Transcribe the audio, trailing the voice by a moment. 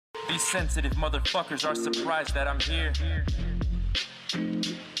These sensitive motherfuckers are surprised that I'm here.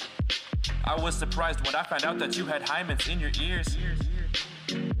 I was surprised when I found out that you had hymens in your ears.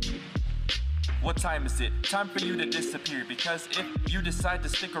 What time is it? Time for you to disappear, because if you decide to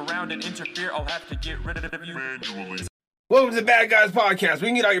stick around and interfere, I'll have to get rid of you manually. Welcome to the Bad Guys Podcast. We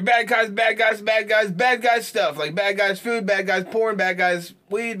can get all your bad guys stuff, like bad guys food, bad guys porn, bad guys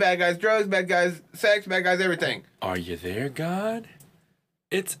weed, bad guys drugs, bad guys sex, bad guys everything. Are you there, God?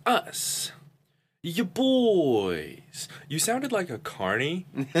 It's us. You boys. You sounded like a carny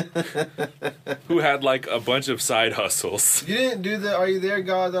who had like a bunch of side hustles. You didn't do the Are You There,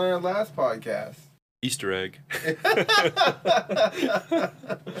 God on our last podcast. Easter egg.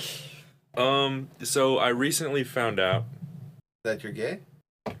 So I recently found out that you're gay?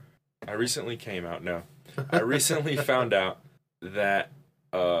 I recently found out that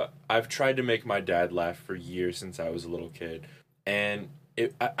I've tried to make my dad laugh for years since I was a little kid. And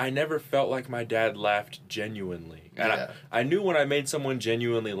I never felt like my dad laughed genuinely. And yeah. I knew when I made someone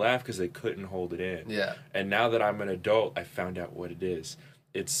genuinely laugh because they couldn't hold it in. Yeah. And now that I'm an adult, I found out what it is.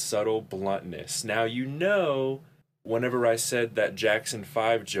 It's subtle bluntness. Now, you know, whenever I said that Jackson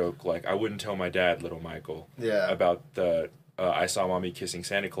 5 joke, like, I wouldn't tell my dad, Little Michael, about the I Saw Mommy Kissing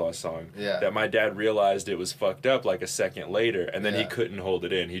Santa Claus song, that my dad realized it was fucked up like a second later, and then he couldn't hold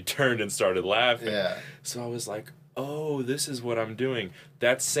it in. He turned and started laughing. Yeah. So I was like, oh, this is what I'm doing.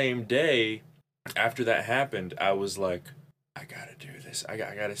 That same day, after that happened, I was like, I gotta do this. I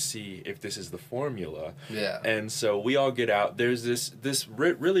gotta see if this is the formula. Yeah. And so we all get out. There's this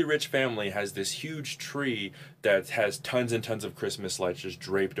really rich family has this huge tree that has tons and tons of Christmas lights just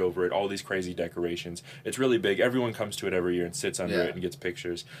draped over it, all these crazy decorations. It's really big. Everyone comes to it every year and sits under it and gets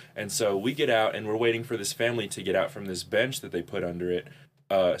pictures. And so we get out, and we're waiting for this family to get out from this bench that they put under it,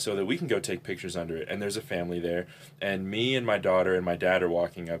 so that we can go take pictures under it. And there's a family there, and me and my daughter and my dad are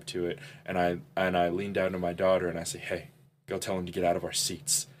walking up to it, and I lean down to my daughter and I say, hey, go tell him to get out of our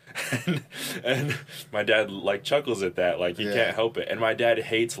seats. and my dad like chuckles at that, like he can't help it. And my dad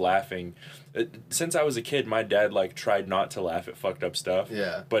hates laughing. Since I was a kid, my dad like tried not to laugh at fucked up stuff.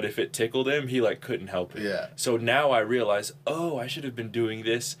 Yeah. But if it tickled him, he like couldn't help it. Yeah. So now I realize, oh, I should have been doing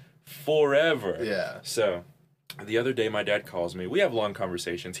this forever. Yeah. So the other day my dad calls me. We have long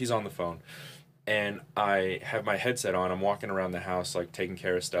conversations. He's on the phone. And I have my headset on. I'm walking around the house like taking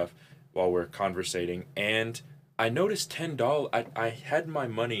care of stuff while we're conversating, and I noticed $10. I had my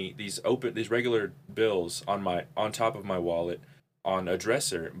money, these regular bills on top of my wallet on a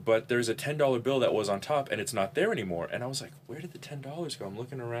dresser, but there's a $10 bill that was on top and it's not there anymore. And I was like, where did the $10 go? I'm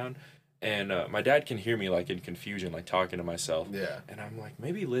looking around, and my dad can hear me like in confusion, like talking to myself. Yeah. And I'm like,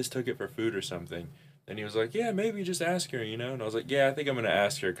 maybe Liz took it for food or something. And he was like, yeah, maybe just ask her, you know? And I was like, yeah, I think I'm going to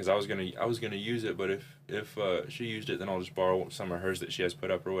ask her because I was going to use it, but if she used it, then I'll just borrow some of hers that she has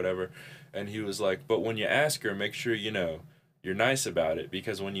put up or whatever. And he was like, but when you ask her, make sure, you know, you're nice about it,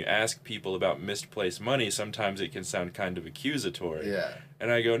 because when you ask people about misplaced money, sometimes it can sound kind of accusatory. Yeah.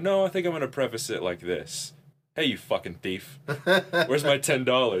 And I go, no, I think I'm going to preface it like this. Hey, you fucking thief. Where's my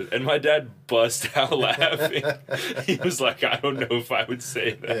 $10? And my dad bust out laughing. He was like, I don't know if I would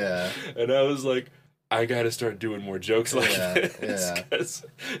say that. Yeah. And I was like, I gotta start doing more jokes like this, because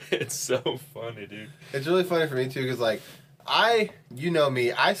it's so funny, dude. It's really funny for me, too, because, like, you know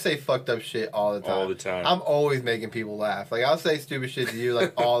me, I say fucked up shit all the time. All the time. I'm always making people laugh. Like, I'll say stupid shit to you,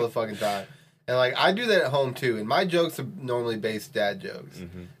 like, all the fucking time. And, like, I do that at home, too. And my jokes are normally based dad jokes.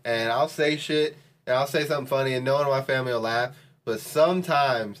 Mm-hmm. And I'll say shit, and I'll say something funny, and no one in my family will laugh. But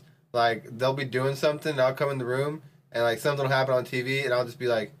sometimes, like, they'll be doing something, and I'll come in the room, and, like, something will happen on TV, and I'll just be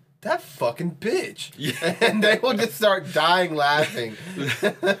like, that fucking bitch. Yeah. And they will just start dying laughing.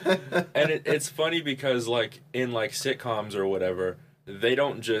 And it's funny because, like, in, like, sitcoms or whatever, they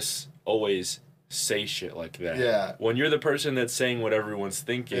don't just always say shit like that. Yeah. When you're the person that's saying what everyone's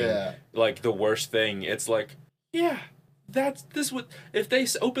thinking, like, the worst thing, it's like, yeah, if they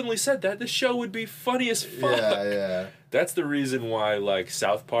openly said that, the show would be funny as fuck. Yeah, yeah. That's the reason why, like,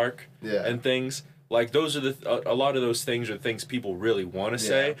 South Park and things... Like, those are a lot of those things are things people really want to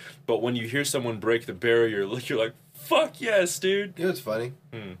say, but when you hear someone break the barrier, you're like, fuck yes, dude. You know what's funny?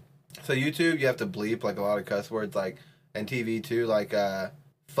 So YouTube, you have to bleep, like, a lot of cuss words, like, and TV, too, like,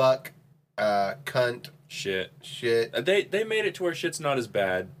 fuck, cunt. Shit. They made it to where shit's not as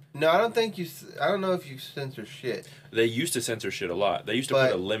bad. No, I don't know if you censor shit. They used to censor shit a lot. They used to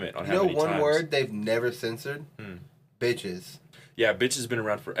put a limit on how many times. You know one word they've never censored? Bitches. Yeah, bitch has been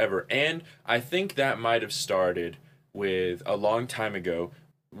around forever. And I think that might have started with a long time ago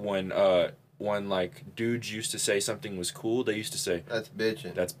when like dudes used to say something was cool, they used to say, that's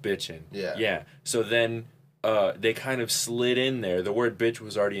bitchin'. Yeah. Yeah. So then they kind of slid in there. The word bitch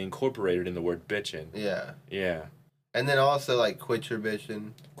was already incorporated in the word bitchin'. Yeah. Yeah. And then also, like, quit your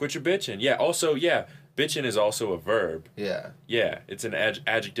bitchin'. Quit your bitchin'. Yeah. Also, yeah, bitchin' is also a verb. Yeah. Yeah. It's an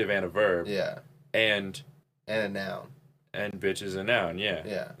adjective and a verb. Yeah. And a noun. And bitch is a noun. Yeah.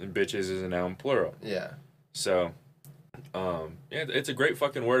 Yeah. And bitches is a noun plural. Yeah. So, yeah, it's a great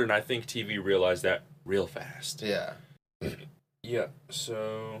fucking word, and I think TV realized that real fast. Yeah. Yeah.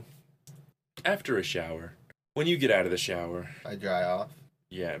 So, after a shower, when you get out of the shower, I dry off.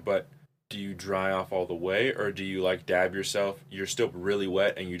 Yeah, but do you dry off all the way, or do you like dab yourself? You're still really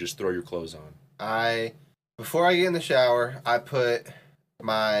wet, and you just throw your clothes on. Before I get in the shower, I put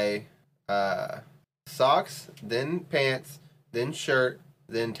my socks, then pants, then shirt,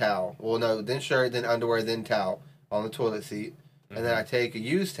 then towel. Well, no, then shirt, then underwear, then towel on the toilet seat. Mm-hmm. And then I take a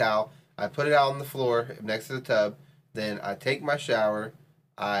used towel, I put it out on the floor next to the tub. Then I take my shower.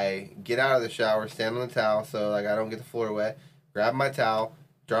 I get out of the shower, stand on the towel so like I don't get the floor wet. Grab my towel,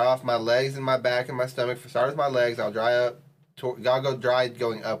 dry off my legs and my back and my stomach. For start with my legs, I'll dry up. I'll go dry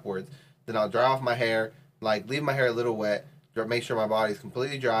going upwards. Then I'll dry off my hair, like leave my hair a little wet. Make sure my body's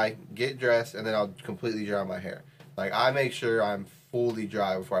completely dry. Get dressed, and then I'll completely dry my hair. Like I make sure I'm fully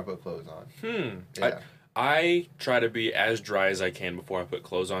dry before I put clothes on. Yeah. I try to be as dry as I can before I put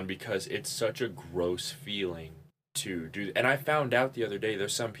clothes on because it's such a gross feeling to do. And I found out the other day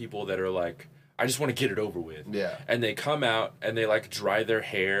there's some people that are like, I just want to get it over with. Yeah. And they come out and they like dry their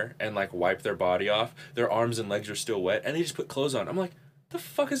hair and like wipe their body off. Their arms and legs are still wet and they just put clothes on. I'm like, the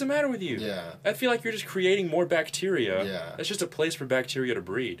fuck is the matter with you? Yeah. I feel like you're just creating more bacteria. Yeah. That's just a place for bacteria to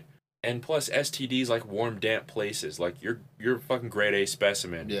breed. And plus STDs like warm, damp places. Like you're a fucking grade A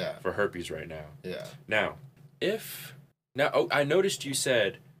specimen for herpes right now. Yeah. Now, I noticed you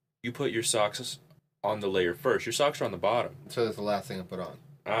said you put your socks on the layer first. Your socks are on the bottom. So that's the last thing I put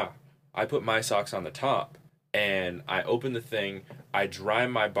on. I put my socks on the top. And I open the thing, I dry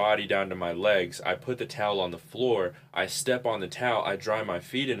my body down to my legs, I put the towel on the floor, I step on the towel, I dry my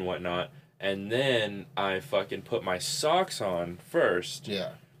feet and whatnot, and then I fucking put my socks on first. Yeah.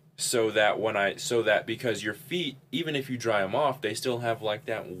 So that because your feet, even if you dry them off, they still have like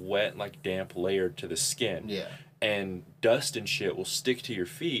that wet, like damp layer to the skin. Yeah. And dust and shit will stick to your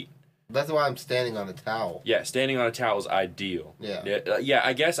feet. That's why I'm standing on a towel. Yeah, standing on a towel is ideal. Yeah. Yeah,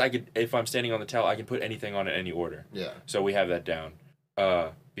 I guess I could, if I'm standing on the towel, I can put anything on it any order. Yeah. So we have that down.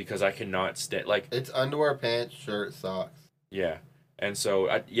 Because I cannot stand, like... It's underwear, pants, shirt, socks. Yeah. And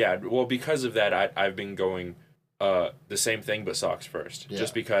so, well, because of that, I've been going the same thing but socks first. Yeah.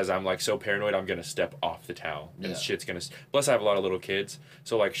 Just because I'm, like, so paranoid I'm going to step off the towel. And shit's going to... Plus, I have a lot of little kids.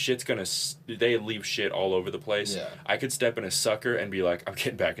 So, like, shit's going to... They leave shit all over the place. Yeah. I could step in a sucker and be like, I'm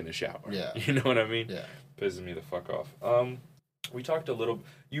getting back in the shower. Yeah. You know what I mean? Yeah. Pisses me the fuck off. We talked a little...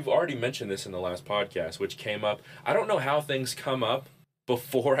 You've already mentioned this in the last podcast, which came up... I don't know how things come up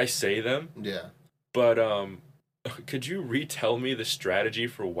before I say them. Yeah. But, could you retell me the strategy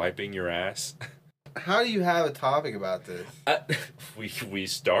for wiping your ass? How do you have a topic about this? We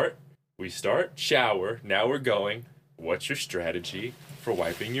start, shower, now we're going, what's your strategy for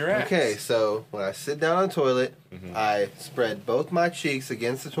wiping your ass? Okay, so when I sit down on the toilet, I spread both my cheeks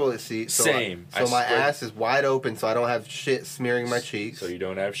against the toilet seat. So Same. So my ass is wide open so I don't have shit smearing my cheeks. So you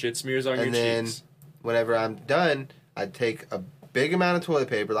don't have shit smears on your cheeks. And then whenever I'm done, I take a big amount of toilet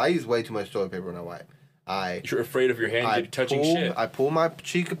paper. I use way too much toilet paper when I wipe. You're afraid of your hand touching shit. I pull my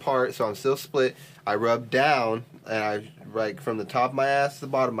cheek apart so I'm still split. I rub down and I from the top of my ass to the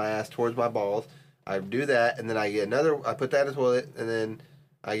bottom of my ass towards my balls. I do that and then I put that in the toilet and then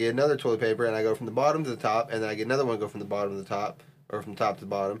I get another toilet paper and I go from the bottom to the top and then I get another one go from the bottom to the top or from top to the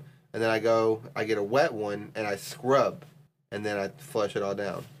bottom and then I get a wet one and I scrub and then I flush it all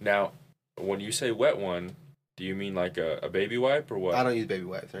down. Now, when you say wet one, do you mean like a baby wipe or what? I don't use baby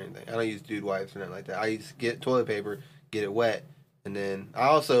wipes or anything. I don't use dude wipes or nothing like that. I just get toilet paper, get it wet, and then I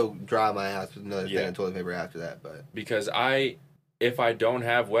also dry my ass with another thing of toilet paper after that. But because if I don't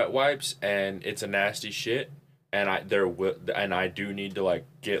have wet wipes and it's a nasty shit, and I do need to like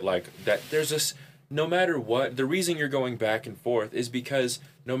get like that. There's this. No matter what, the reason you're going back and forth is because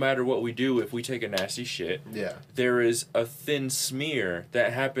no matter what we do, if we take a nasty shit, there is a thin smear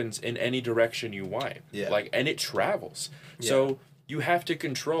that happens in any direction you wipe. Yeah. And it travels. Yeah. So you have to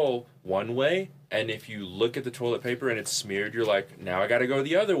control one way, and if you look at the toilet paper and it's smeared, you're like, now I got to go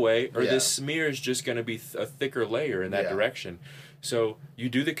the other way, or this smear is just going to be a thicker layer in that direction. So you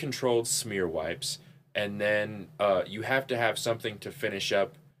do the controlled smear wipes, and then you have to have something to finish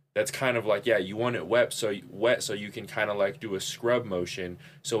up. That's kind of like, you want it wet so you can kind of like do a scrub motion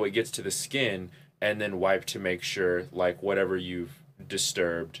so it gets to the skin and then wipe to make sure like whatever you've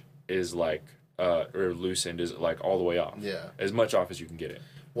disturbed is like or loosened is like all the way off. Yeah. As much off as you can get it.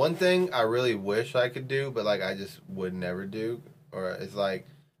 One thing I really wish I could do, but like I just would never do, or it's like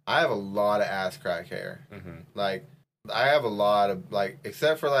I have a lot of ass crack hair. Mm-hmm. Like I have a lot of like,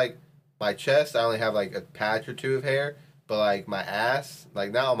 except for like my chest, I only have like a patch or two of hair. But like my ass,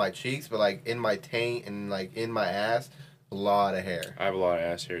 like not on my cheeks, but like in my taint and like in my ass, a lot of hair. I have a lot of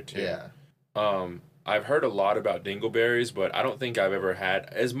ass hair too. Yeah. I've heard a lot about dingleberries, but I don't think I've ever had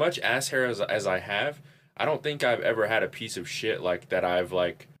as much ass hair as I have. I don't think I've ever had a piece of shit like that I've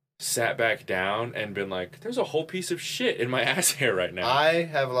like sat back down and been like, there's a whole piece of shit in my ass hair right now. I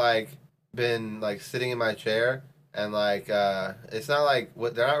have like been like sitting in my chair and like it's not like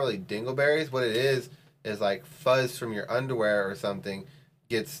they're not really dingleberries. What it is like fuzz from your underwear or something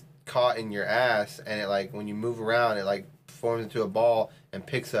gets caught in your ass, and it like when you move around it like forms into a ball and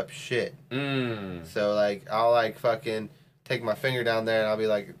picks up shit. So like I'll like fucking take my finger down there and I'll be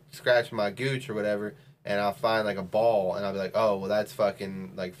like scratching my gooch or whatever, and I'll find like a ball and I'll be like, oh well, that's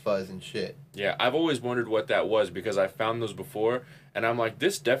fucking like fuzz and shit. Yeah, I've always wondered what that was because I found those before and I'm like,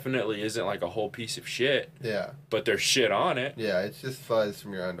 this definitely isn't like a whole piece of shit. Yeah. But there's shit on it. Yeah, it's just fuzz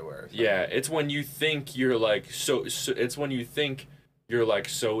from your underwear. Yeah, it's when you think you're like so it's when you think you're like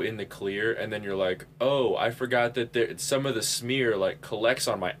so in the clear, and then you're like, oh, I forgot that some of the smear like collects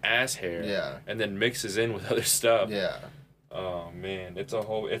on my ass hair. Yeah. And then mixes in with other stuff. Yeah. Oh man, your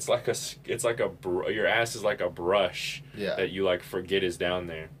ass is like a brush. Yeah. That you like forget is down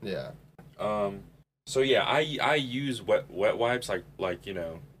there. Yeah. So yeah, I use wet wipes like you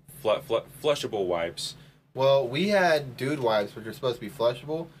know, flushable wipes. Well, we had dude wipes which are supposed to be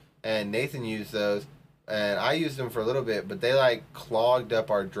flushable, and Nathan used those. And I used them for a little bit, but they like clogged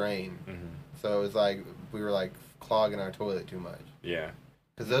up our drain. Mm-hmm. So it was like we were like clogging our toilet too much. Yeah.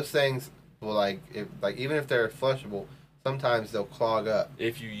 Because those things will like even if they're flushable, sometimes they'll clog up.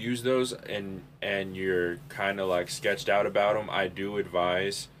 If you use those and you're kind of like sketched out about them, I do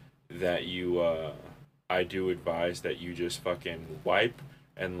advise that you just fucking wipe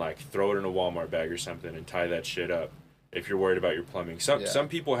and like throw it in a Walmart bag or something and tie that shit up if you're worried about your plumbing. Some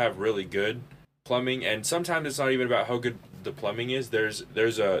people have really good plumbing, and sometimes it's not even about how good the plumbing is. There's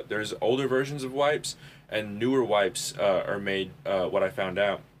older versions of wipes, and newer wipes are made. What I found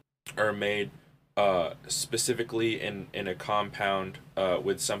out are made specifically in a compound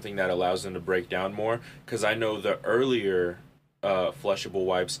with something that allows them to break down more. Because I know the earlier flushable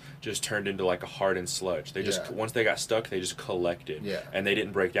wipes just turned into like a hardened sludge. They just once they got stuck, they just collected. Yeah. And they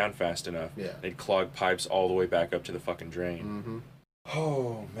didn't break down fast enough. Yeah. They'd clog pipes all the way back up to the fucking drain. Mm-hmm.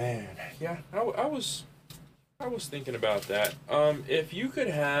 Oh man, yeah. I was thinking about that. If you could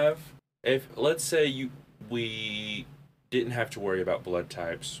have, let's say we didn't have to worry about blood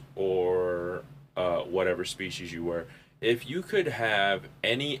types or whatever species you were. If you could have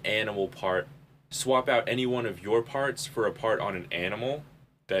any animal part, swap out any one of your parts for a part on an animal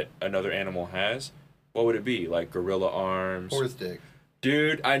that another animal has, what would it be? Like gorilla arms? Horse dick.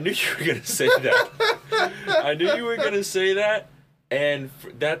 Dude, I knew you were gonna say that. I knew you were gonna say that. And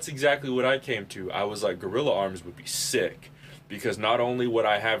that's exactly what I came to. I was like, gorilla arms would be sick. Because not only would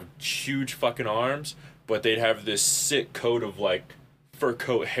I have huge fucking arms, but they'd have this sick coat of like fur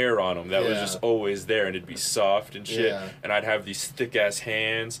coat hair on them that was just always there, and it'd be soft and shit. Yeah. And I'd have these thick ass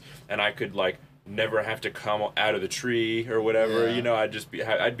hands, and I could like never have to come out of the tree or whatever. Yeah. You know,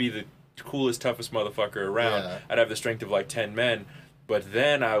 I'd be the coolest, toughest motherfucker around. Yeah. I'd have the strength of like 10 men. But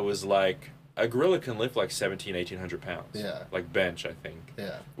then I was like, a gorilla can lift like 1,800 pounds. Yeah. Like bench, I think.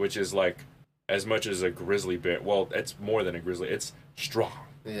 Yeah. Which is like as much as a grizzly bear. Well, it's more than a grizzly. It's strong.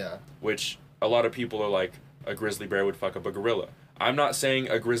 Yeah. Which a lot of people are like, a grizzly bear would fuck up a gorilla. I'm not saying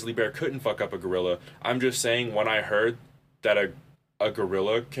a grizzly bear couldn't fuck up a gorilla. I'm just saying when I heard that a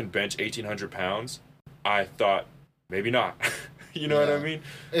gorilla can bench 1,800 pounds, I thought, maybe not. You know what I mean?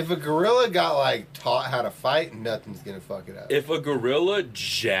 If a gorilla got like taught how to fight, nothing's gonna fuck it up. If a gorilla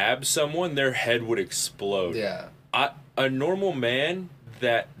jabs someone, their head would explode. Yeah. A normal man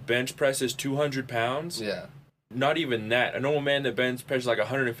that bench presses 200 pounds. Yeah. Not even that. A normal man that bench presses like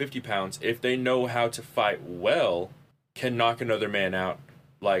 150 pounds, if they know how to fight well, can knock another man out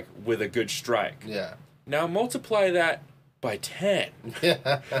like with a good strike. Yeah. Now multiply that by 10.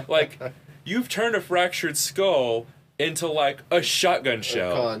 Yeah. Like you've turned a fractured skull into like a shotgun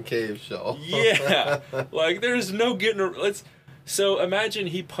shell. A concave shell. Yeah. Like there's no getting so imagine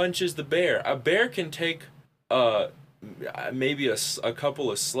he punches the bear. A bear can take maybe a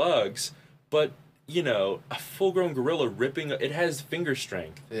couple of slugs, but you know, a full-grown gorilla ripping it has finger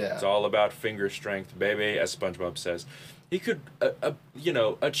strength. Yeah. It's all about finger strength, baby, as SpongeBob says. He could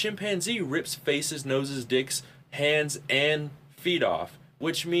a chimpanzee rips faces, noses, dicks, hands, and feet off,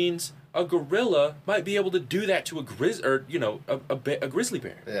 which means a gorilla might be able to do that to a grizzly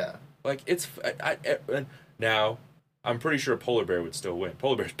bear. Yeah. Like, it's... now, I'm pretty sure a polar bear would still win.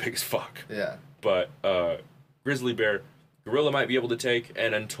 Polar bear's big as fuck. Yeah. But grizzly bear, gorilla might be able to take,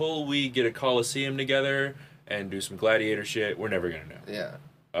 and until we get a coliseum together and do some gladiator shit, we're never gonna know.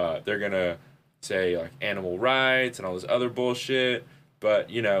 Yeah. They're gonna say, like, animal rights and all this other bullshit, but,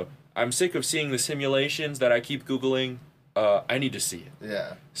 you know, I'm sick of seeing the simulations that I keep Googling. I need to see it.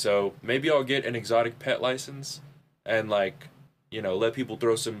 Yeah. So maybe I'll get an exotic pet license and, like, you know, let people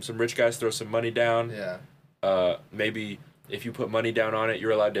throw some rich guys throw some money down. Yeah. Maybe if you put money down on it,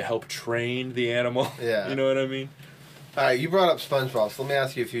 you're allowed to help train the animal. Yeah. You know what I mean? All right, you brought up SpongeBob, so let me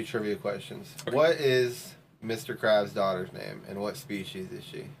ask you a few trivia questions. Okay. What is Mr. Krabs' daughter's name, and what species is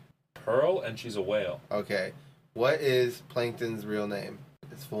she? Pearl, and she's a whale. Okay. What is Plankton's real name?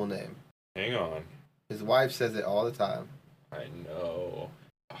 His full name. Hang on. His wife says it all the time. I know.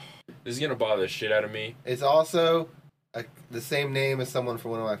 This is going to bother the shit out of me. It's also the same name as someone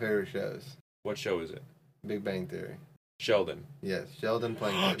from one of my favorite shows. What show is it? Big Bang Theory. Sheldon. Yes, Sheldon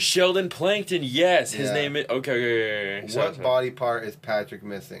Plankton. Sheldon Plankton, yes. His name is... Okay. What body part is Patrick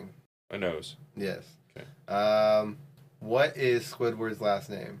missing? A nose. Yes. Okay. What is Squidward's last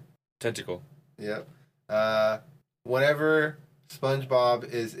name? Tentacle. Yep. Whenever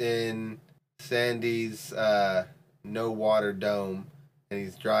SpongeBob is in Sandy's no water dome and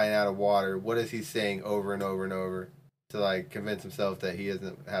he's drying out of water, what is he saying over and over and over to, like, convince himself that he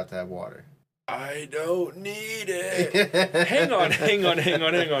doesn't have to have water? I don't need it. Hang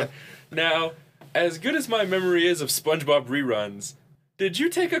on. Now, as good as my memory is of SpongeBob reruns, did you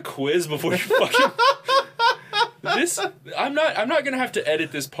take a quiz before you fucking... I'm not gonna have to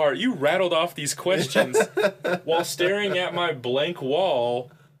edit this part. You rattled off these questions while staring at my blank wall,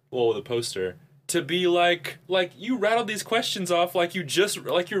 the poster, to be like you rattled these questions off like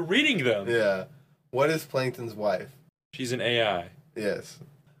you're reading them. Yeah. What is Plankton's wife? She's an AI. Yes.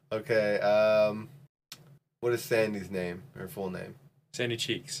 Okay. What is Sandy's name? Her full name? Sandy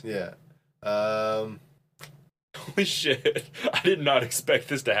Cheeks. Yeah. Holy shit! I did not expect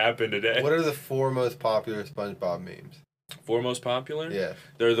this to happen today. What are the 4 most popular SpongeBob memes? 4 most popular? Yeah.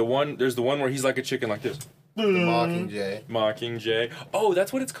 There's the one where he's like a chicken like this. The Mockingjay. Mockingjay. Oh,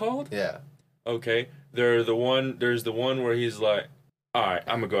 that's what it's called? Yeah. Okay. There's the one where he's like, all right,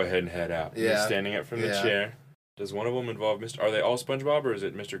 I'm gonna go ahead and head out. Yeah. He's standing up from the chair. Does one of them involve Mr. Are they all SpongeBob, or is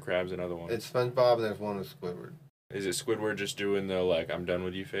it Mr. Krabs another one? It's SpongeBob and there's one with Squidward. Is it Squidward just doing the, like, I'm done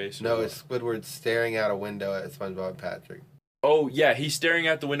with you face? No, it's Squidward staring out a window at SpongeBob and Patrick. Oh, yeah, he's staring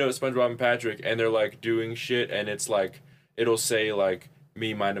out the window at SpongeBob and Patrick, and they're, like, doing shit, and it's, like, it'll say, like,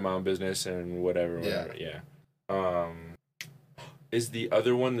 me minding my own business and whatever. Yeah. Is the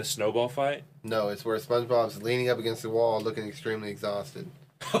other one the snowball fight? No, it's where SpongeBob's leaning up against the wall looking extremely exhausted.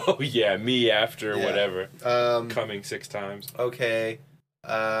 Oh, yeah, me after whatever. Coming 6 times. Okay.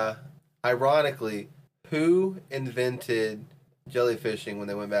 Ironically, who invented jellyfishing when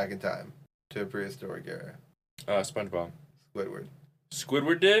they went back in time to a prehistoric era? SpongeBob. Squidward.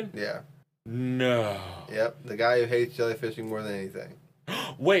 Squidward did? Yeah. No. Yep, the guy who hates jellyfishing more than anything.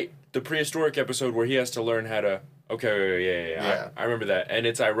 Wait, the prehistoric episode where he has to learn how to... Okay, yeah. I remember that. And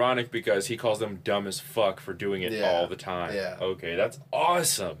it's ironic because he calls them dumb as fuck for doing it all the time. Yeah. Okay, that's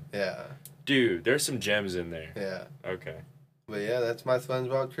awesome. Yeah. Dude, there's some gems in there. Yeah. Okay. But yeah, that's my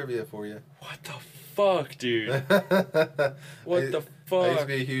SpongeBob trivia for you. What the fuck, dude? What the fuck? I used to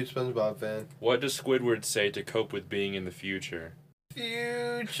be a huge SpongeBob fan. What does Squidward say to cope with being in the future?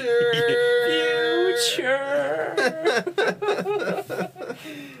 Future!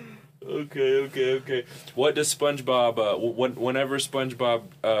 Okay. What does SpongeBob, whenever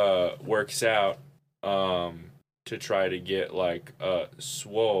SpongeBob works out to try to get, like,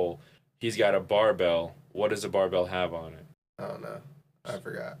 swole, he's got a barbell. What does a barbell have on it? I don't know. I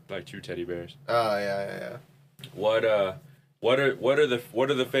forgot. Like 2 teddy bears. Oh, yeah. What are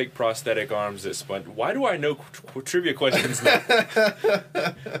the fake prosthetic arms that Why do I know trivia questions now?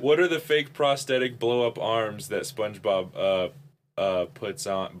 What are the fake prosthetic blow up arms that SpongeBob puts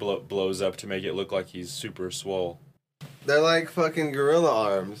on blows up to make it look like he's super swole? They're like fucking gorilla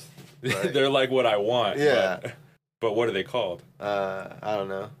arms. Right? They're like what I want. Yeah. But what are they called? I don't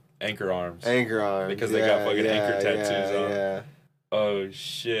know. Anchor arms. Anchor arms. Because they got fucking anchor tattoos on. Yeah. Oh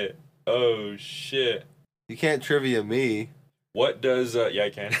shit. You can't trivia me. What does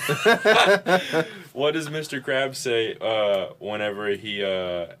I can. What does Mr. Krabs say whenever he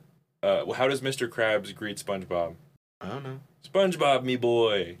how does Mr. Krabs greet SpongeBob? I don't know. SpongeBob, me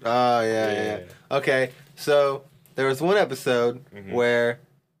boy. Oh yeah. Okay, so there was one episode where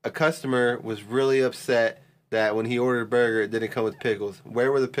a customer was really upset that when he ordered a burger, it didn't come with pickles.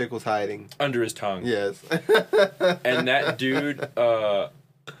 Where were the pickles hiding? Under his tongue. Yes. And that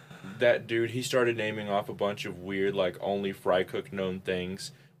dude, he started naming off a bunch of weird, like, only Fry Cook known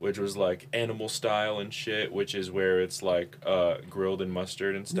things, which was, like, animal style and shit, which is where it's, like, grilled in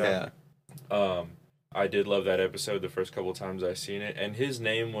mustard and stuff. Yeah. I did love that episode the first couple times I seen it, and his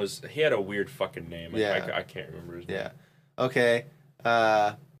name was, he had a weird fucking name. I can't remember his name. Yeah. Okay.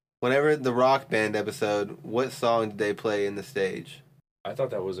 Whenever the Rock Band episode, what song did they play in the stage? I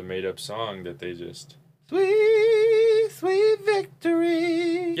thought that was a made-up song that they just... Sweet, sweet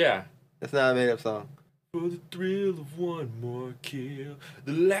victory. Yeah. That's not a made-up song. For the thrill of one more kill,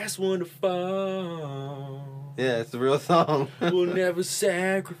 the last one to fall. Yeah, it's a real song. Will never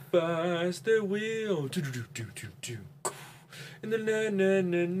sacrifice their will. And the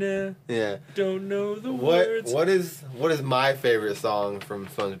na. Yeah. Don't know the words. What is my favorite song from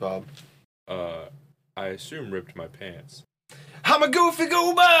SpongeBob? I assume Ripped My Pants. I'm a goofy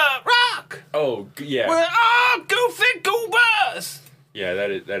goober rock. Oh yeah. We're all goofy goobers. Yeah,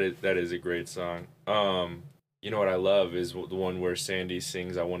 that is a great song. You know what I love is the one where Sandy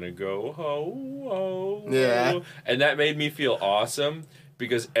sings "I Want to Go Ho Ho." Yeah. And that made me feel awesome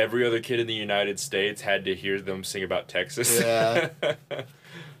because every other kid in the United States had to hear them sing about Texas. Yeah.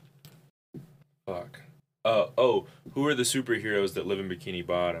 Fuck. Who are the superheroes that live in Bikini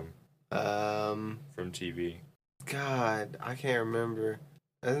Bottom? From TV. God, I can't remember.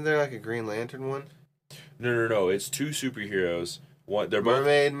 Isn't there like a Green Lantern one? No. It's two superheroes. They're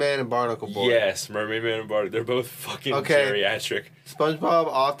Mermaid both, Man and Barnacle Boy. Yes, Mermaid Man and Barnacle. They're both fucking geriatric. SpongeBob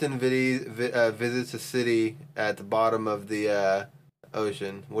often visits a city at the bottom of the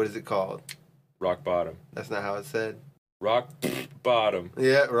ocean. What is it called? Rock Bottom. That's not how it's said. Rock Bottom.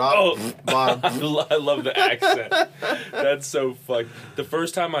 Yeah, Rock Bottom. I love the accent. That's so fucked. The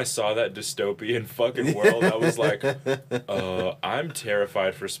first time I saw that dystopian fucking world, I was like, I'm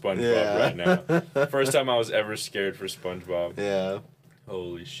terrified for SpongeBob right now. First time I was ever scared for SpongeBob. Yeah.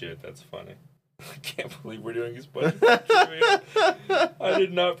 Holy shit, that's funny. I can't believe we're doing a SpongeBob trivia. I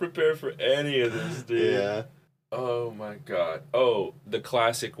did not prepare for any of this, dude. Yeah. Oh my god. Oh, the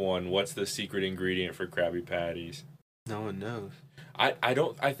classic one. What's the secret ingredient for Krabby Patties? No one knows.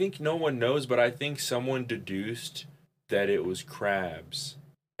 I think no one knows, but I think someone deduced that it was crabs.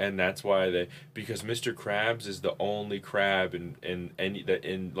 And that's why because Mr. Krabs is the only crab in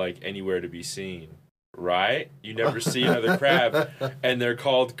anywhere to be seen. Right? You never see another crab, and they're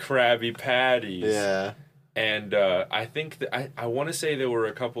called Krabby Patties. Yeah. And I think that I want to say there were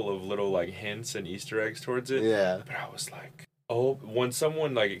a couple of little like hints and Easter eggs towards it. Yeah. But I was like, when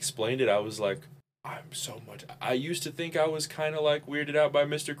someone like explained it, I was like, I used to think I was kind of like weirded out by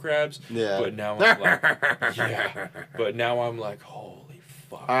Mr. Krabs. Yeah. But now I'm like, yeah. But now I'm like, holy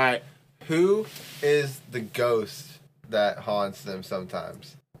fuck. All right. Who is the ghost that haunts them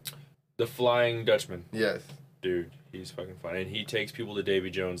sometimes? The Flying Dutchman. Yes. Dude, he's fucking fun. And he takes people to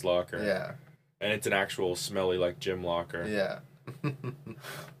Davy Jones' locker. Yeah. And it's an actual smelly like gym locker. Yeah.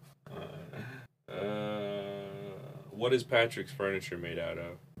 What is Patrick's furniture made out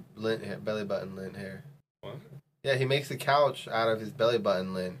of? Lint hair, belly button lint hair. What? Yeah, he makes the couch out of his belly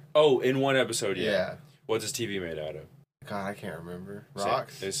button lint. Oh, in one episode, yeah. Yeah. What's his TV made out of? God, I can't remember.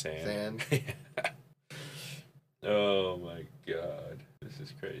 Rocks? It's sand. Oh my god. This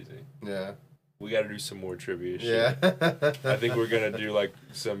is crazy. Yeah. We gotta do some more trivia shit. Yeah. I think we're gonna do like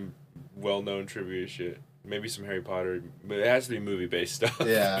some well-known trivia shit. Maybe some Harry Potter. But it has to be movie-based stuff.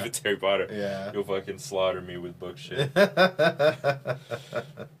 Yeah. If it's Harry Potter. Yeah. You'll fucking slaughter me with book shit.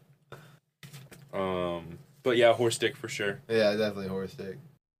 But yeah, horse dick for sure. Yeah, definitely horse dick.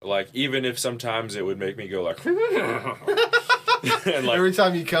 Like, even if sometimes it would make me go like... and like every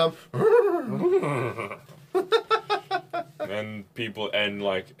time you come... and people... And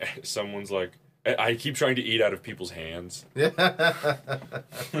like, someone's like... I keep trying to eat out of people's hands. Yeah.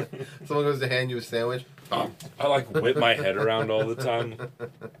 Someone goes to hand you a sandwich. I like whip my head around all the time.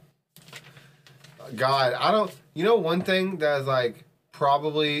 God, I don't... You know one thing that has like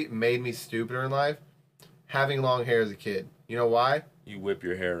probably made me stupider in life? Having long hair as a kid. You know why? You whip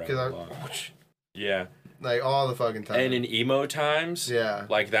your hair around long. Yeah. Like all the fucking time. And in emo times, yeah,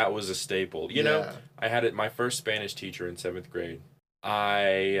 like that was a staple. You know, I had it. My first Spanish teacher in 7th grade.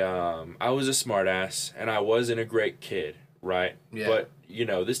 I was a smartass, and I wasn't a great kid, right? Yeah. But you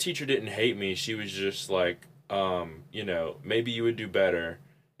know, this teacher didn't hate me. She was just like, you know, maybe you would do better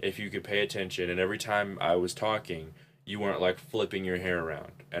if you could pay attention. And every time I was talking, you weren't like flipping your hair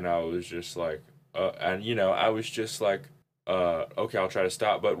around. And I was just like, and you know, I was just like, okay, I'll try to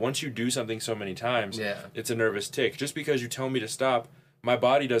stop. But once you do something so many times, it's a nervous tick. Just because you tell me to stop my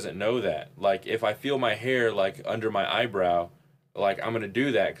body doesn't know that. Like, if I feel my hair, like, under my eyebrow, like, I'm going to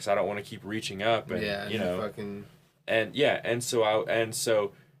do that because I don't want to keep reaching up. And, you know. Fucking... And, yeah, and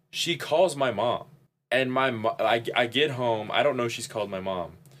so she calls my mom. And I get home. I don't know she's called my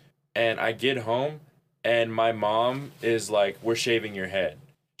mom. And I get home, and my mom is like, we're shaving your head.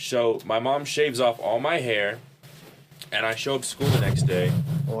 So my mom shaves off all my hair, and I show up to school the next day.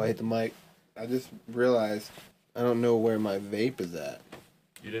 Oh, I hit the mic. I just realized I don't know where my vape is at.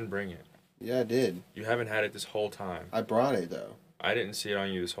 You didn't bring it. Yeah, I did. You haven't had it this whole time. I brought it, though. I didn't see it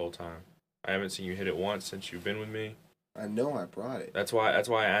on you this whole time. I haven't seen you hit it once since you've been with me. I know I brought it. That's why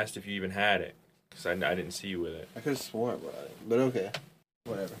I asked if you even had it, because I didn't see you with it. I could have sworn I brought it, but okay.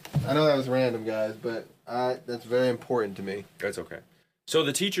 Whatever. I know that was random, guys, but that's very important to me. That's okay. So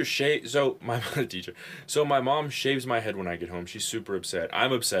the teacher So my mom shaves my head when I get home. She's super upset.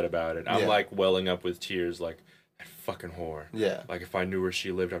 I'm upset about it. I'm like welling up with tears, like, that fucking whore. Yeah. Like, if I knew where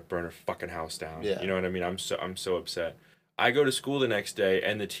she lived, I'd burn her fucking house down. Yeah. You know what I mean? I'm so upset. I go to school the next day,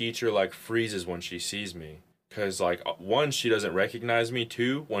 and the teacher like freezes when she sees me, cause like, one, she doesn't recognize me.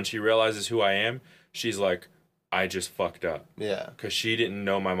 Two, when she realizes who I am, she's like, I just fucked up. Yeah. Because she didn't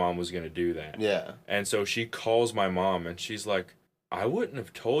know my mom was going to do that. Yeah. And so she calls my mom, and she's like, I wouldn't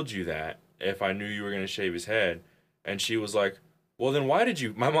have told you that if I knew you were going to shave his head. And she was like, well, then why did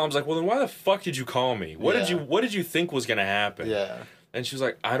you... My mom's like, well, then why the fuck did you call me? What did you think was going to happen? Yeah. And she was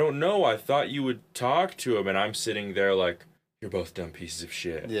like, I don't know. I thought you would talk to him. And I'm sitting there like, you're both dumb pieces of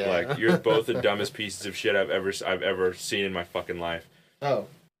shit. Yeah. Like, you're both the dumbest pieces of shit I've ever seen in my fucking life. Oh.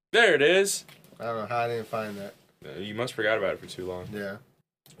 There it is. I don't know how I didn't find that. You must have forgot about it for too long. Yeah.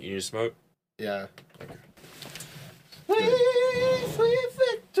 You need to smoke? Yeah. Okay. Sweet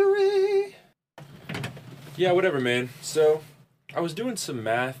victory. Yeah, whatever, man. So, I was doing some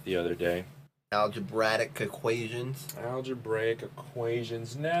math the other day. Algebraic equations. Algebraic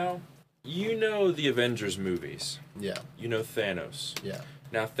equations. Now, you know the Avengers movies. Yeah. You know Thanos. Yeah.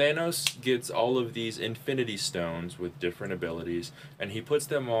 Now, Thanos gets all of these Infinity Stones with different abilities, and he puts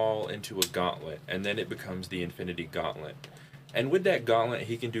them all into a gauntlet, and then it becomes the Infinity Gauntlet. And with that gauntlet,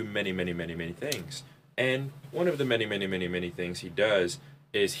 he can do many, many, many, many things. And one of the many, many, many, many things he does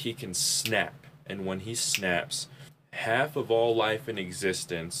is he can snap. And when he snaps, half of all life in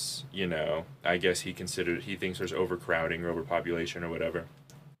existence, you know, I guess he thinks there's overcrowding or overpopulation or whatever.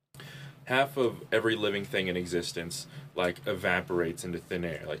 Half of every living thing in existence, like, evaporates into thin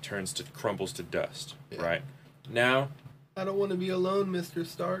air, like, crumbles to dust, right? Now... I don't want to be alone, Mr.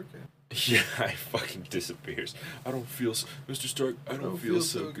 Stark. Yeah, he fucking disappears. Mr. Stark, I don't feel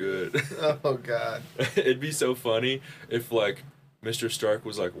so good. Oh, God. It'd be so funny if, like, Mr. Stark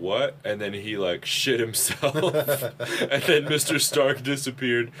was like, what? And then he, like, shit himself. And then Mr. Stark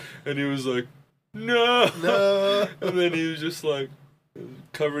disappeared, and he was like, no! And then he was just like...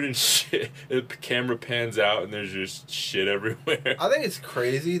 covered in shit. The camera pans out and there's just shit everywhere. I think it's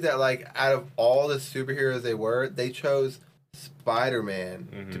crazy that, like, out of all the superheroes they chose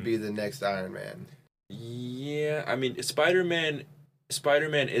Spider-Man to be the next Iron Man. Yeah, I mean, Spider-Man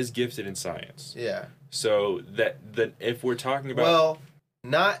is gifted in science. Yeah. So that if we're talking about... Well,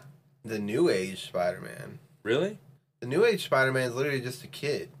 not the New Age Spider-Man. Really? The New Age Spider-Man is literally just a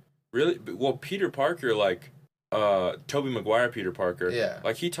kid. Really? Well, Peter Parker, like... Tobey Maguire Peter Parker. Yeah.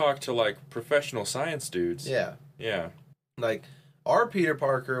 Like, he talked to, like, professional science dudes. Yeah. Yeah. Like, our Peter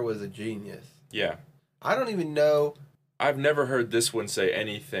Parker was a genius. Yeah. I don't even know... I've never heard this one say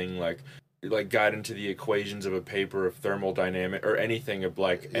anything, like got into the equations of a paper of thermodynamic or anything of,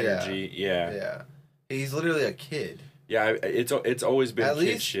 like, energy. Yeah. Yeah. He's literally a kid. Yeah, it's always been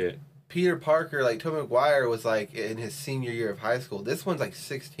kid shit. Peter Parker, like, Tobey Maguire was, like, in his senior year of high school. This one's, like,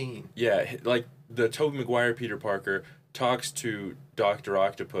 16. Yeah, like... The Tobey Maguire Peter Parker talks to Dr.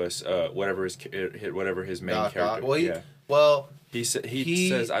 Octopus, whatever his main character. He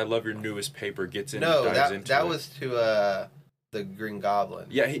says, "I love your newest paper." Gets in and dives into it. That was to the Green Goblin.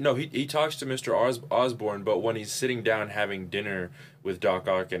 Yeah, he talks to Mr. Osborn, but when he's sitting down having dinner with Doc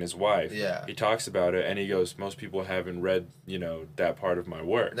Ock and his wife, he talks about it and he goes, "Most people haven't read, that part of my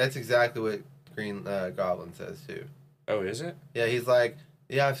work." That's exactly what Green Goblin says too. Oh, is it? Yeah, he's like,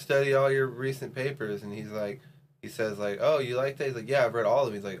 yeah, I've studied all your recent papers, and he says, oh, you like that? He's like, yeah, I've read all of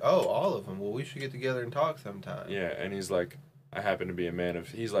them. He's like, oh, all of them? Well, we should get together and talk sometime. Yeah, and he's like, I happen to be a man of,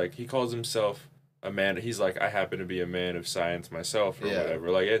 he calls himself a man, he's like, I happen to be a man of science myself, or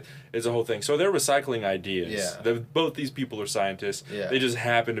whatever. Like, it's a whole thing. So they're recycling ideas. Yeah. Both these people are scientists. Yeah. They just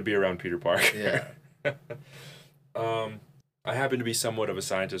happen to be around Peter Parker. Yeah. I happen to be somewhat of a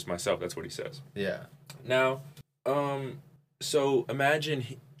scientist myself, that's what he says. Yeah. Now, so imagine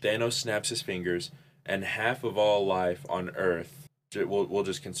Thanos snaps his fingers, and half of all life on Earth we'll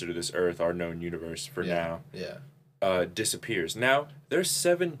just consider this Earth our known universe for now. Yeah. Disappears. Now there's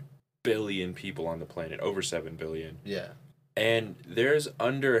 7 billion people on the planet, over 7 billion. Yeah. And there's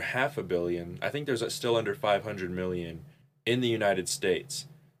under 500 million. I think there's still under 500 million in the United States.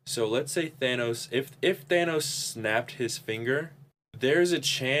 So let's say Thanos, if Thanos snapped his finger, there's a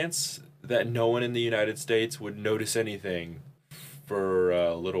chance that no one in the United States would notice anything for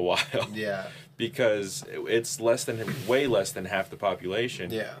a little while. Yeah. Because it's way less than half the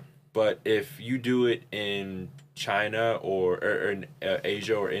population. Yeah. But if you do it in China or in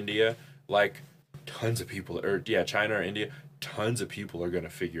Asia or India, like tons of people, China or India, tons of people are going to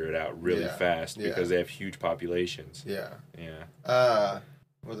figure it out really fast because they have huge populations. Yeah. Yeah.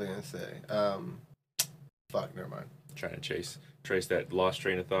 What was I going to say? Fuck, never mind. Trying to trace that lost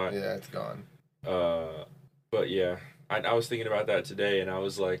train of thought. Yeah, it's gone. But yeah, I was thinking about that today, and I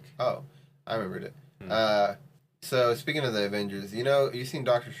was like... Oh, I remembered it. So, speaking of the Avengers, you seen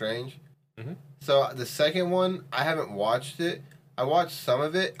Doctor Strange? Mm-hmm. So, the second one, I haven't watched it. I watched some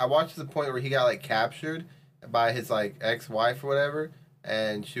of it. I watched to the point where he got, captured by his, ex-wife or whatever.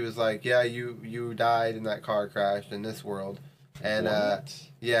 And she was like, yeah, you died in that car crash in this world. And,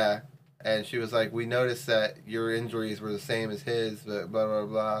 yeah. And she was like, we noticed that your injuries were the same as his, but blah, blah,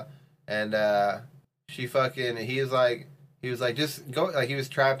 blah. And, he was like, just go, he was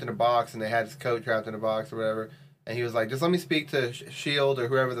trapped in a box and they had his coat trapped in a box or whatever. And he was like, just let me speak to S.H.I.E.L.D. or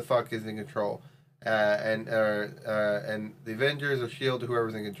whoever the fuck is in control. And the Avengers or S.H.I.E.L.D. or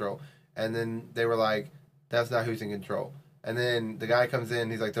whoever's in control. And then they were like, that's not who's in control. And then the guy comes in,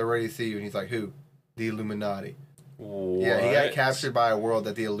 he's like, they're ready to see you. And he's like, who? The Illuminati. What? Yeah, he got captured by a world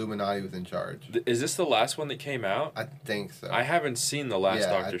that the Illuminati was in charge. Is this the last one that came out? I think so. I haven't seen the last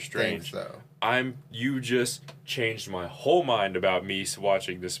Doctor Strange. I think so. You just changed my whole mind about me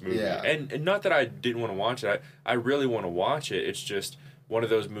watching this movie. Yeah. And not that I didn't want to watch it. I really want to watch it. It's just one of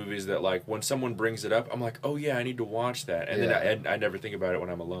those movies that, when someone brings it up, I'm like, oh, yeah, I need to watch that. And then I never think about it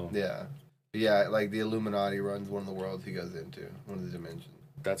when I'm alone. Yeah. Yeah, the Illuminati runs one of the worlds he goes into, one of the dimensions.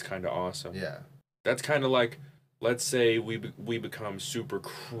 That's kind of awesome. Yeah. That's kind of like, let's say we become super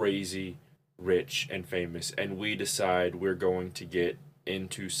crazy rich and famous, and we decide we're going to get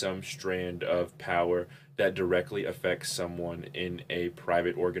into some strand of power that directly affects someone in a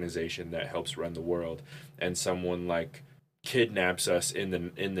private organization that helps run the world, and someone kidnaps us in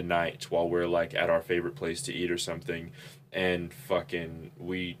the night while we're at our favorite place to eat or something, and fucking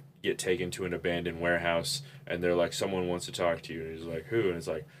we get taken to an abandoned warehouse, and they're like, someone wants to talk to you, and he's like, who? And it's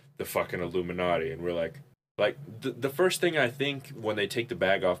like, the fucking Illuminati. And we're like the first thing I think when they take the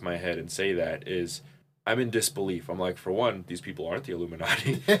bag off my head and say that is, I'm in disbelief. I'm like, for one, these people aren't the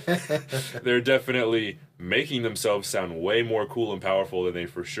Illuminati. They're definitely making themselves sound way more cool and powerful than they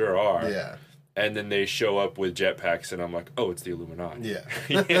for sure are. Yeah. And then they show up with jetpacks, and I'm like, oh, it's the Illuminati. Yeah.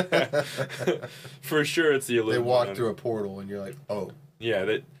 Yeah. For sure, it's the Illuminati. They walk through a portal, and you're like, oh.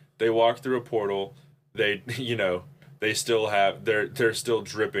 Yeah, they walk through a portal. They, they still have, they're still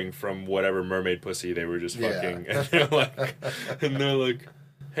dripping from whatever mermaid pussy they were just fucking. Yeah. And they're like,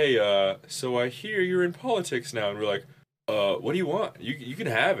 hey, so I hear you're in politics now. And we're like, what do you want? You can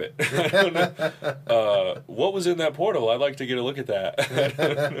have it. I don't know. What was in that portal? I'd like to get a look at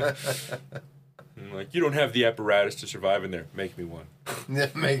that. I'm like, you don't have the apparatus to survive in there. Make me one. Yeah,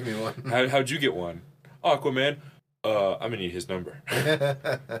 make me one. How'd you get one? Aquaman. I'm gonna need his number.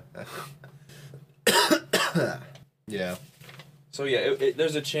 Yeah. So yeah,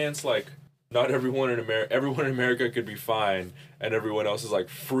 there's a chance not everyone in America could be fine, and everyone else is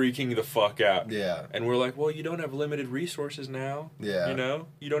freaking the fuck out. Yeah. And we're like, well, you don't have limited resources now. Yeah.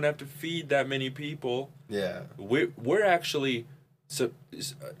 You don't have to feed that many people. Yeah. We're actually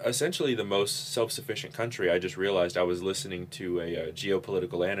essentially the most self-sufficient country. I just realized I was listening to a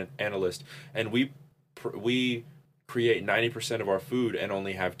geopolitical analyst, and we create 90% of our food and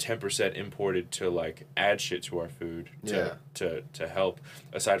only have 10% imported to add shit to our food to help,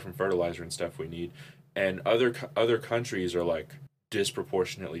 aside from fertilizer and stuff we need. And other countries are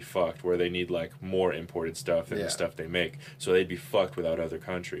disproportionately fucked, where they need more imported stuff than the stuff they make, so they'd be fucked without other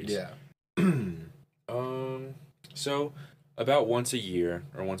countries. Yeah. So about once a year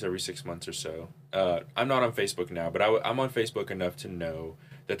or once every 6 months or so, I'm not on Facebook now, but I'm on Facebook enough to know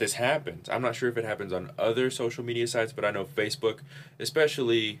that this happens. I'm not sure if it happens on other social media sites, but I know Facebook,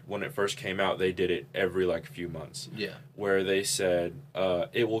 especially when it first came out, they did it every few months. Yeah. Where they said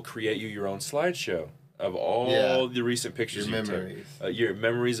it will create you your own slideshow of all the recent pictures your memories. Your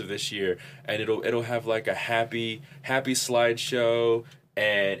memories of this year, and it'll have a happy slideshow,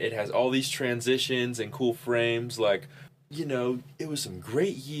 and it has all these transitions and cool frames it was some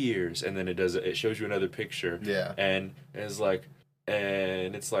great years, and then it shows you another picture. Yeah. And it's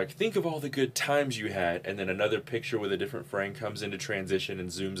and it's like, think of all the good times you had, and then another picture with a different frame comes into transition and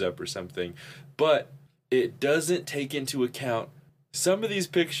zooms up or something. But it doesn't take into account some of these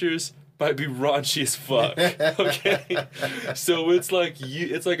pictures might be raunchy as fuck. Okay? So it's like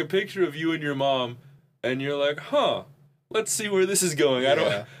a picture of you and your mom, and you're like, huh, let's see where this is going.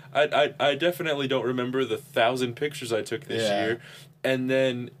 Yeah. I definitely don't remember the 1,000 pictures I took this year. And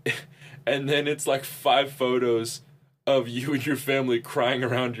then it's like 5 photos of you and your family crying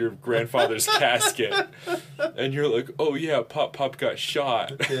around your grandfather's casket. And you're like, oh yeah, Pop got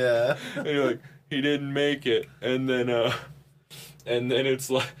shot. Yeah. And you're like, he didn't make it. And then it's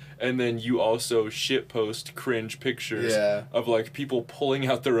like, and then you also shitpost cringe pictures of like people pulling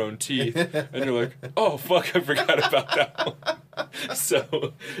out their own teeth. And you're like, oh fuck, I forgot about that one.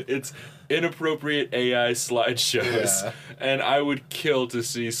 So it's inappropriate AI slideshows. Yeah. And I would kill to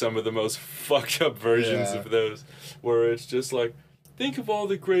see some of the most fucked up versions of those, where it's just like, think of all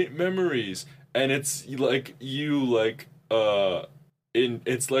the great memories. And it's like you like in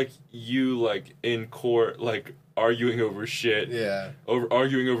court, like arguing over shit. Yeah.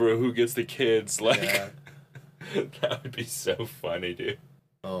 Arguing over who gets the kids. Like that would be so funny, dude.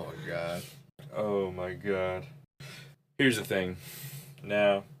 Oh my god. Oh my god. Here's the thing.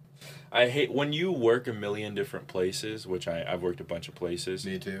 Now, I hate when you work a million different places, which I've worked a bunch of places.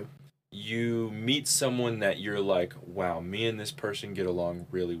 Me too. You meet someone that you're like, wow, me and this person get along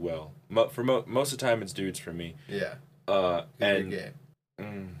really well. Most of the time, it's dudes for me. Yeah.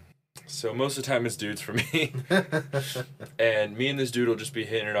 So most of the time, it's dudes for me. And me and this dude will just be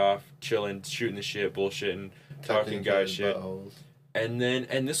hitting it off, chilling, shooting the shit, bullshitting, talking guy shit. Buttholes.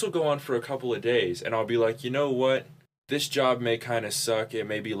 And this will go on for a couple of days, and I'll be like, you know what? This job may kind of suck. It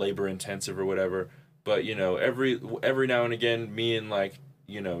may be labor intensive or whatever, but you know, every now and again, me and like,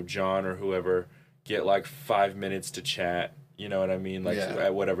 you know, John or whoever get like 5 minutes to chat. You know what I mean? Like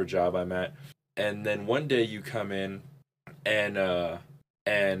at whatever job I'm at. And then one day you come in, and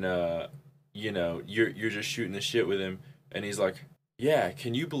you know, you're just shooting the shit with him, and he's like, yeah,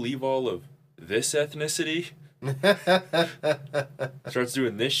 can you believe all of this ethnicity? Starts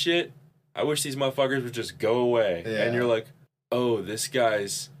doing this shit. I wish these motherfuckers would just go away. Yeah. And you're like, oh, this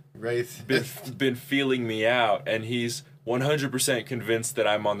guy's been feeling me out, and he's 100% convinced that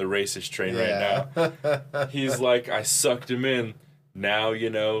I'm on the racist train right now. He's like, I sucked him in. Now, you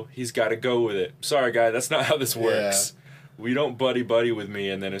know, he's got to go with it. Sorry, guy, that's not how this works. We don't buddy with me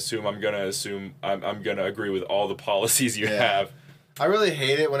and then I'm gonna agree with all the policies you have. I really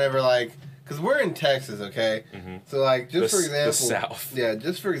hate it whenever, like, because we're in Texas, okay? Mm-hmm. So, like, for example... The South. Yeah,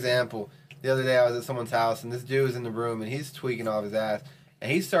 just for example, the other day I was at someone's house, and this dude was in the room, and he's tweaking off his ass,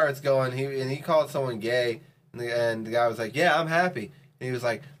 and he starts going, he called someone gay, and the guy was like, yeah, I'm happy. And he was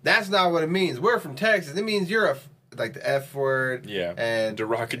like, that's not what it means. We're from Texas. It means you're like the F word. Yeah. And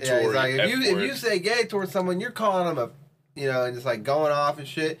derogatory. Yeah, he's like, if you say gay towards someone, you're calling them and just like going off and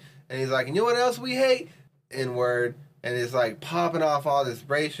shit. And he's like, and you know what else we hate? N-word. And it's like popping off all this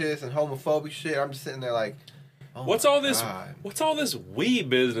racist and homophobic shit. I'm just sitting there like, oh what's all this we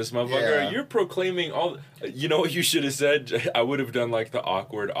business, motherfucker? Yeah. You're proclaiming all. You know what you should have said? I would have done like the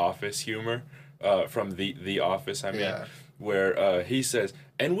awkward office humor from the Office. I mean, where he says,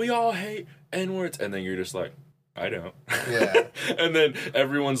 and we all hate N-words, and then you're just like, I don't. Yeah. And then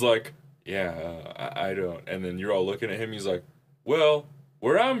everyone's like, yeah, I don't. And then you're all looking at him. He's like, well,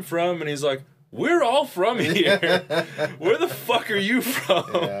 where I'm from, and he's like, we're all from here. Where the fuck are you from?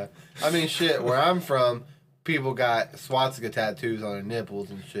 Yeah. I mean, shit, where I'm from, people got swastika tattoos on their nipples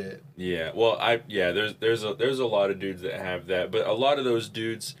and shit. Yeah. Well, there's a lot of dudes that have that, but a lot of those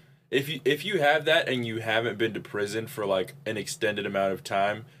dudes, if you have that and you haven't been to prison for like an extended amount of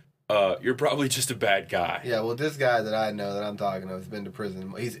time, you're probably just a bad guy. Yeah, well, this guy that I know that I'm talking to has been to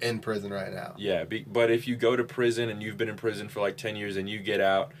prison. He's in prison right now. Yeah, but if you go to prison and you've been in prison for like 10 years and you get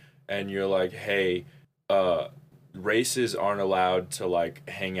out and you're like, hey, races aren't allowed to like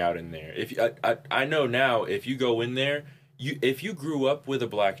hang out in there. If I know now, if you go in there, if you grew up with a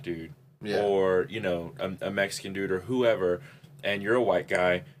black dude or you know a Mexican dude or whoever, and you're a white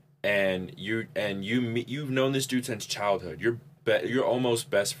guy and you've known this dude since childhood, you're almost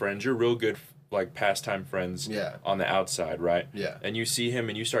best friends. You're real good, like, pastime friends on the outside, right? Yeah. And you see him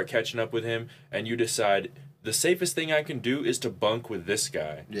and you start catching up with him and you decide, the safest thing I can do is to bunk with this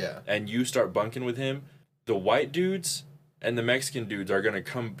guy. Yeah. And you start bunking with him. The white dudes and the Mexican dudes are going to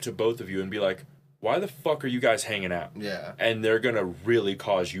come to both of you and be like, why the fuck are you guys hanging out? Yeah. And they're going to really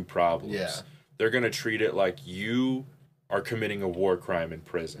cause you problems. Yeah. They're going to treat it like you are committing a war crime in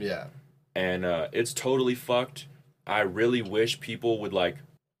prison. Yeah. And it's totally fucked. I really wish people would, like,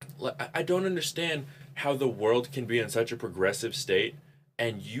 I don't understand how the world can be in such a progressive state,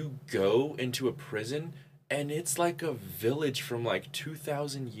 and you go into a prison and it's like a village from like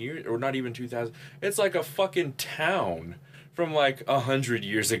 2,000 years, or not even 2,000. It's like a fucking town from like 100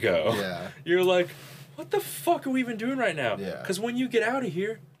 years ago. Yeah. You're like, what the fuck are we even doing right now? Yeah. Because when you get out of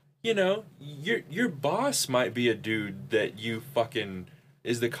here, you know, your boss might be a dude that you fucking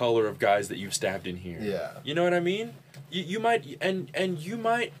is the color of guys that you've stabbed in here. Yeah. You know what I mean? You might, and you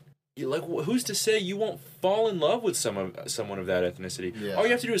might, like, who's to say you won't fall in love with someone of that ethnicity? Yeah. All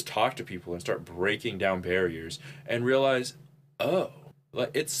you have to do is talk to people and start breaking down barriers and realize, oh,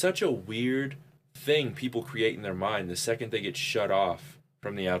 like, it's such a weird thing people create in their mind the second they get shut off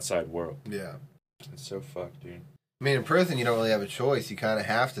from the outside world. Yeah. It's so fucked, dude. I mean, in prison, you don't really have a choice. You kind of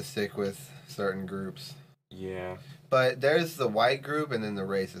have to stick with certain groups. Yeah. But there's the white group and then the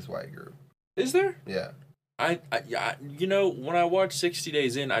racist white group. Is there? Yeah. I you know, when I watched 60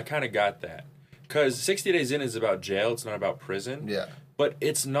 Days In, I kind of got that. Because 60 Days In is about jail, it's not about prison. Yeah. But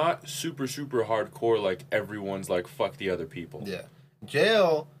it's not super, super hardcore like everyone's like, fuck the other people. Yeah.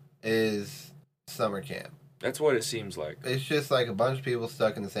 Jail is summer camp. That's what it seems like. It's just like a bunch of people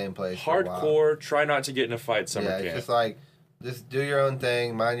stuck in the same place. Hardcore, try not to get in a fight summer camp. It's just like, just do your own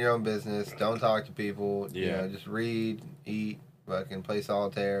thing, mind your own business, don't talk to people, you know, just read, eat, fucking play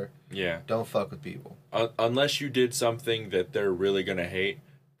solitaire. Yeah. Don't fuck with people. Unless you did something that they're really going to hate,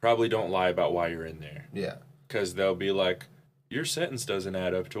 probably don't lie about why you're in there. Yeah. Because they'll be like, your sentence doesn't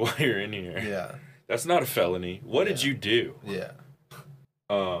add up to why you're in here. Yeah. That's not a felony. What did you do? Yeah.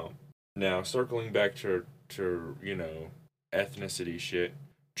 Now, circling back to you know, ethnicity shit.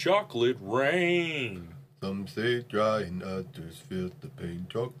 Chocolate rain. Some say dry and others feel the pain.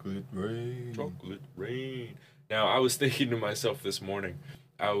 Chocolate rain. Chocolate rain. Now, I was thinking to myself this morning,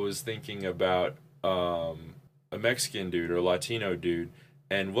 I was thinking about a Mexican dude or a Latino dude,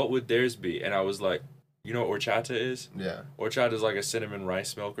 and what would theirs be? And I was like, you know what horchata is? Yeah. Horchata is like a cinnamon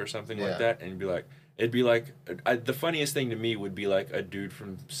rice milk or something like that, and it'd be like, the funniest thing to me would be like a dude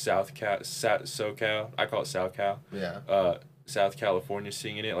from SoCal, I call it SoCal. Yeah. South California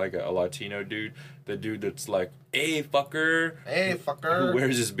singing it, like a Latino dude. The dude that's like, hey, fucker. Hey, fucker. Who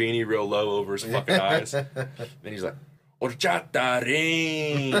wears his beanie real low over his fucking eyes. Then he's like, horchata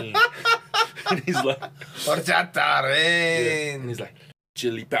rain. And he's like, horchata rain. Yeah. And he's like,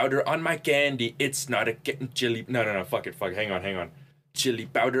 chili powder on my candy. It's not a chili. No. Fuck it. Hang on. Chili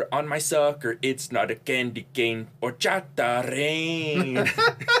powder on my sucker. It's not a candy cane. Horchata rain.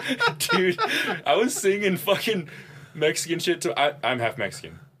 Dude, I was singing fucking Mexican shit to... I'm half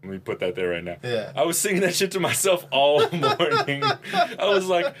Mexican. Let me put that there right now. Yeah. I was singing that shit to myself all morning. I was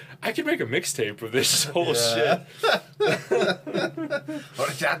like, I could make a mixtape of this whole shit.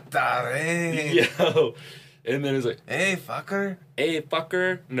 Horchata rain. Yo. And then it's like, hey, fucker. Hey,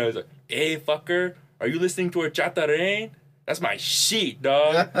 fucker. No, it's like, hey, fucker. Are you listening to Horchata rain? That's my shit,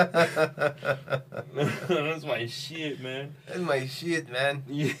 dog. That's my shit, man. That's my shit, man.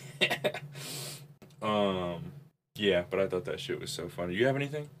 Yeah. Yeah, but I thought that shit was so funny. Do you have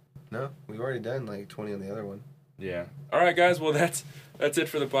anything? No, we've already done like 20 on the other one. Yeah. All right, guys. Well, that's it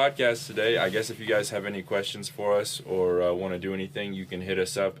for the podcast today. I guess if you guys have any questions for us or want to do anything, you can hit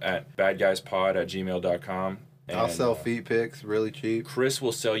us up at badguyspod@gmail.com. I'll sell feet pics really cheap. Chris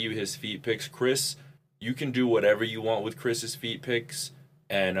will sell you his feet pics. Chris, you can do whatever you want with Chris's feet pics,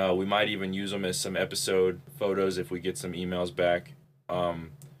 and we might even use them as some episode photos if we get some emails back.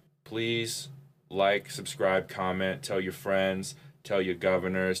 Please like, subscribe, comment, tell your friends, tell your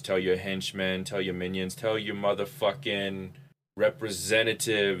governors, tell your henchmen, tell your minions, tell your motherfucking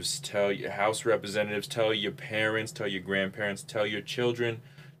representatives, tell your House representatives, tell your parents, tell your grandparents, tell your children,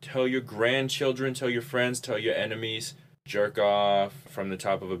 tell your grandchildren, tell your friends, tell your enemies. Jerk off from the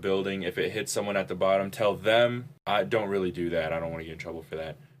top of a building. If it hits someone at the bottom, tell them. I don't really do that. I don't want to get in trouble for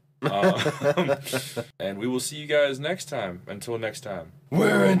that. And we will see you guys next time. Until next time.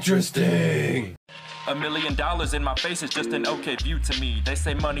 We're interesting. $1 million in my face is just an okay view to me. They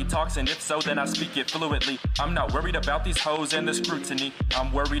say money talks, and if so, then I speak it fluently. I'm not worried about these hoes and the scrutiny.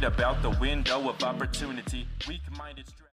 I'm worried about the window of opportunity. Weak-minded